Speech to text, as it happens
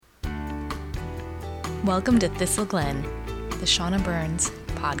Welcome to Thistle Glen, the Shauna Burns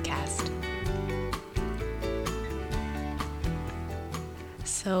podcast.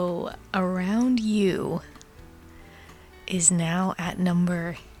 So, Around You is now at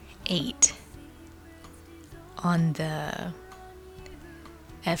number 8 on the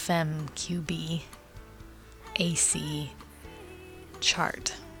FMQB AC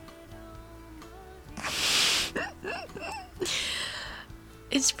chart.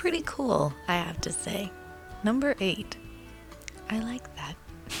 It's pretty cool, I have to say. Number 8. I like that.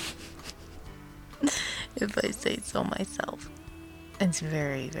 If I say so myself. It's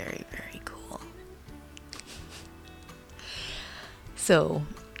very, very, very cool. So,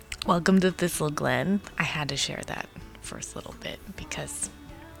 welcome to Thistle Glen. I had to share that first little bit because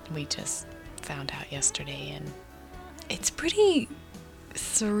we just found out yesterday, and it's pretty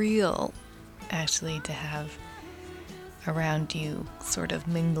surreal, actually, to have Around You sort of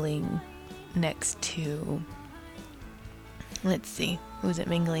mingling next to, let's see, who's it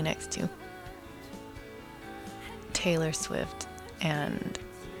mingling next to? Taylor Swift and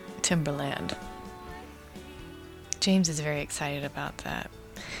Timberland. James is very excited about that.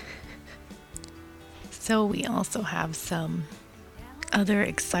 So we also have some other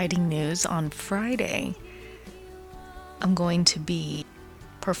exciting news. On Friday, I'm going to be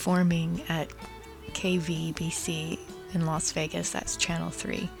performing at KVBC in Las Vegas. That's Channel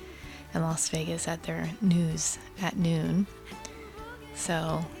 3 in Las Vegas at their news at noon.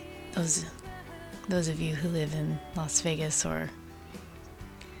 So those of you who live in Las Vegas or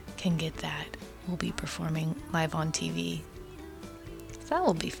can get that, will be performing live on TV. So that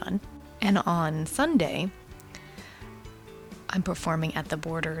will be fun. And on Sunday, I'm performing at the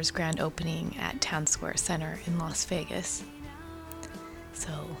Borders grand opening at Town Square Center in Las Vegas.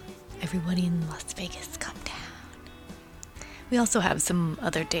 So everybody in Las Vegas, come down. We also have some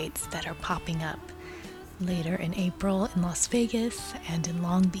other dates that are popping up later in April in Las Vegas and in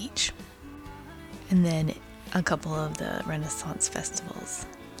Long Beach. And then a couple of the Renaissance festivals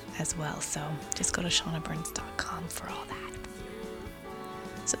as well. So just go to shaunaburns.com for all that.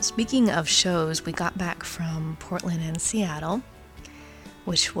 So speaking of shows, we got back from Portland and Seattle,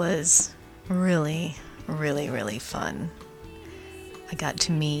 which was really, really, really fun. I got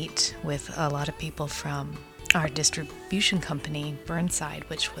to meet with a lot of people from our distribution company, Burnside,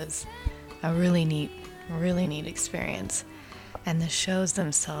 which was a really neat experience. And the shows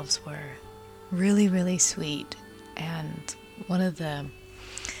themselves were really, really sweet. And one of the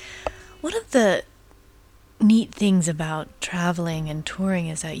neat things about traveling and touring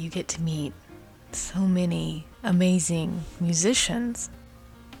is that you get to meet so many amazing musicians.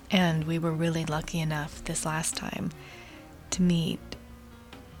 And we were really lucky enough this last time to meet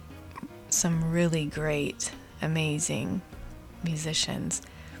some really great, amazing musicians.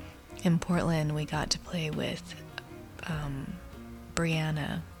 In Portland, we got to play with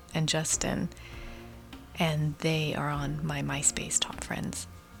Brianna and Justin, and they are on my MySpace Top Friends.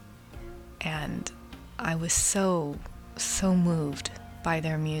 And I was so moved by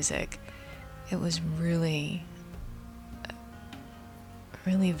their music. It was really,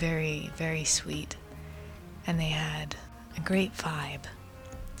 really very, very sweet. And they had a great vibe.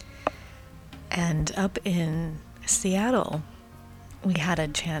 And up in Seattle, we had a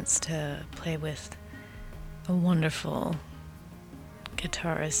chance to play with a wonderful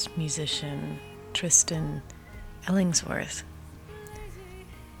guitarist, musician, Tristan Ellingsworth,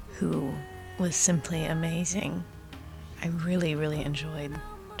 who was simply amazing. I really, really enjoyed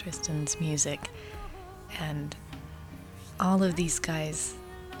Tristan's music. And all of these guys,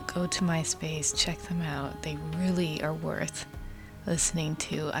 go to MySpace, check them out. They really are worth listening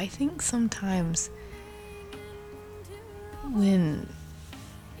to. I think sometimes when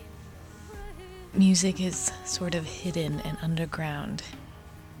music is sort of hidden and underground,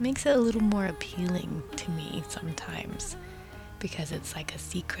 it makes it a little more appealing to me sometimes, because it's like a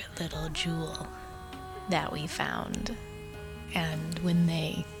secret little jewel that we found. And when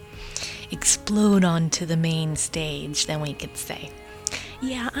they explode onto the main stage, then we could say,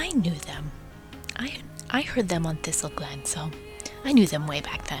 yeah, I knew them. I heard them on Thistle Glen, so I knew them way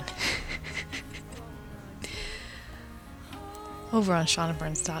back then. Over on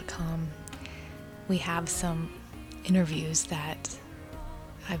shaunaburns.com, we have some interviews that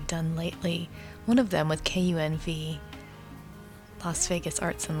I've done lately. One of them with KUNV, Las Vegas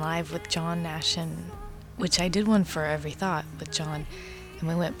Arts and Live with John Nashin, which I did one for Every Thought with John, and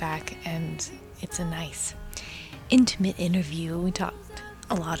we went back, and it's a nice, intimate interview. We talked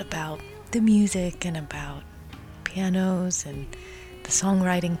a lot about the music and about pianos and the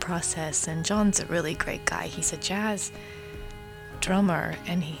songwriting process, and John's a really great guy. He's a jazz drummer,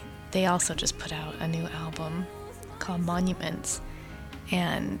 and they also just put out a new album called Monuments,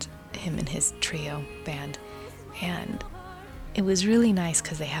 and him and his trio band. And it was really nice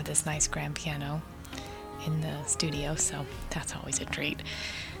because they have this nice grand piano in the studio, so that's always a treat.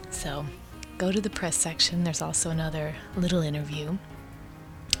 So go to the press section. There's also another little interview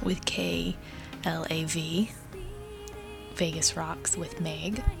with KLAV, Vegas Rocks with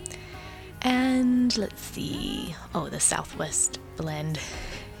Meg. And let's see, the Southwest Blend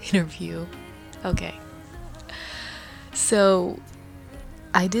interview. Okay. So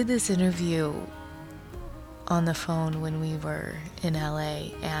I did this interview on the phone when we were in LA,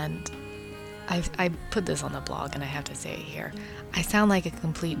 and I put this on the blog, and I have to say it here. I sound like a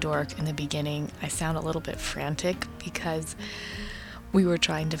complete dork in the beginning. I sound a little bit frantic because we were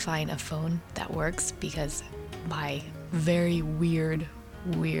trying to find a phone that works, because by very weird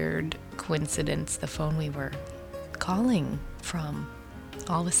coincidence, the phone we were calling from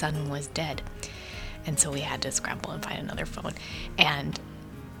all of a sudden was dead. And so we had to scramble and find another phone. And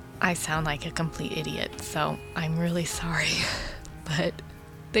I sound like a complete idiot, so I'm really sorry. But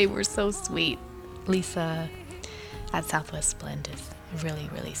they were so sweet. Lisa at Southwest Blend is a really,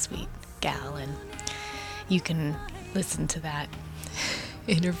 really sweet gal, and you can listen to that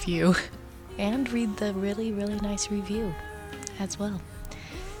interview and read the really, really nice review as well.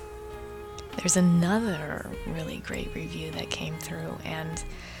 There's another really great review that came through, and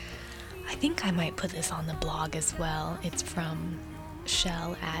I think I might put this on the blog as well. It's from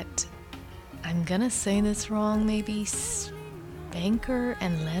Shell at, I'm gonna say this wrong, maybe Spanker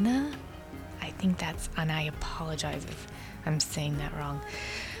and Lena? I think that's, and I apologize if I'm saying that wrong.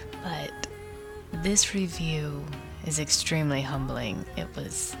 But this review is extremely humbling. It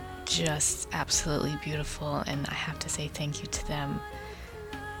was just absolutely beautiful, and I have to say thank you to them.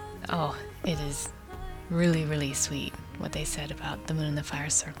 Oh, it is really, really sweet what they said about the Moon and the Fire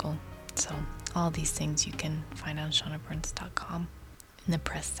Circle. So all these things you can find on shaunaburns.com in the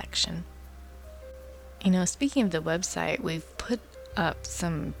press section. You know, speaking of the website, we've put up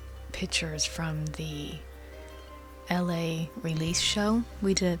some pictures from the LA release show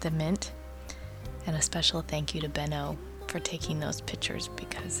we did at the Mint, and a special thank you to Benno for taking those pictures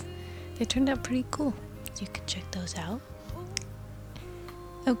because they turned out pretty cool. So you can check those out.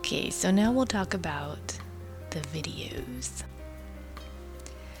 Okay, so now we'll talk about the videos.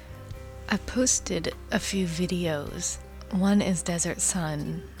 I posted a few videos. One is Desert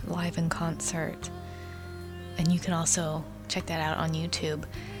Sun live in concert, and you can also check that out on YouTube.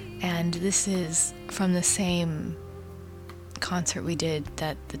 And this is from the same concert we did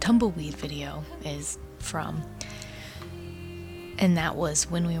that the Tumbleweed video is from, and that was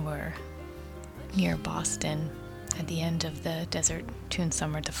when we were near Boston at the end of the Desert Tune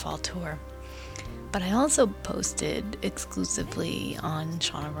Summer to Fall tour. But I also posted exclusively on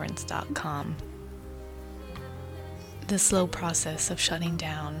shaunaburns.com the slow process of shutting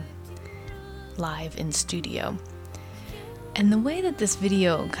down live in studio. And the way that this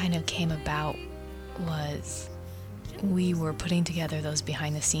video kind of came about was we were putting together those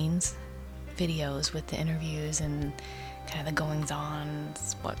behind the scenes videos with the interviews and kind of the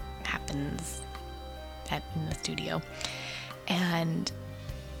goings-ons, what happens in the studio. And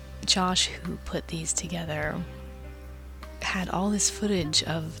Josh, who put these together, had all this footage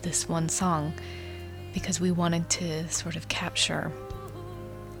of this one song because we wanted to sort of capture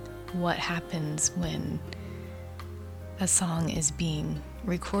what happens when a song is being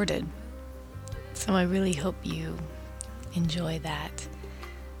recorded. So I really hope you enjoy that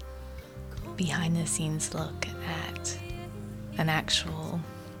behind the scenes look at an actual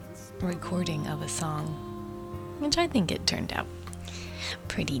recording of a song, which I think it turned out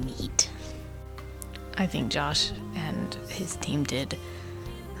pretty neat. I think Josh and his team did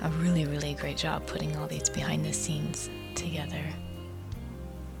a really, really great job putting all these behind the scenes together.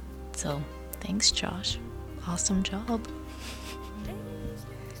 So thanks, Josh. Awesome job.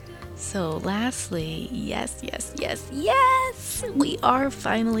 So lastly, yes, we are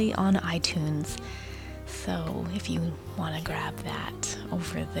finally on iTunes. So if you want to grab that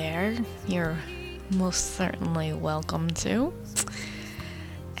over there, you're most certainly welcome to.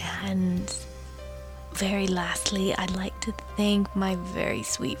 And very lastly, I'd like to thank my very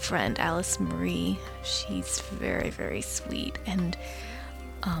sweet friend Alice Marie. She's very, very sweet, and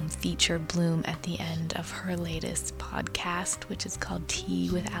featured Bloom at the end of her latest podcast, which is called Tea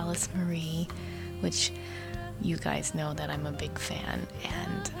with Alice Marie, which you guys know that I'm a big fan,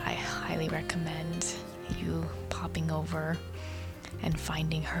 and I highly recommend you popping over and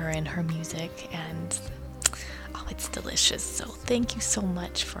finding her and her music, and it's delicious. So thank you so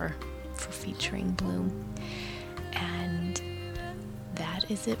much for featuring Bloom. And that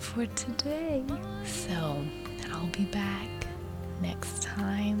that is it for today. So I'll be back next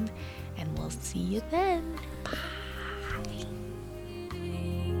time, and we'll see you then. Bye.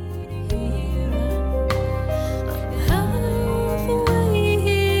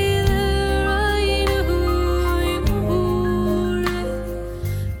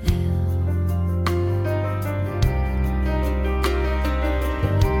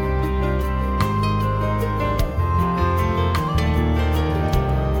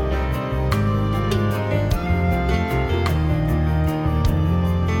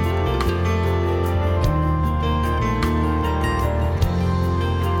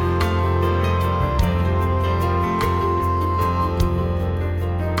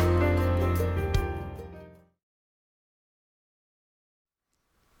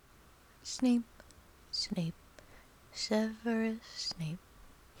 Snape, Snape, Severus Snape.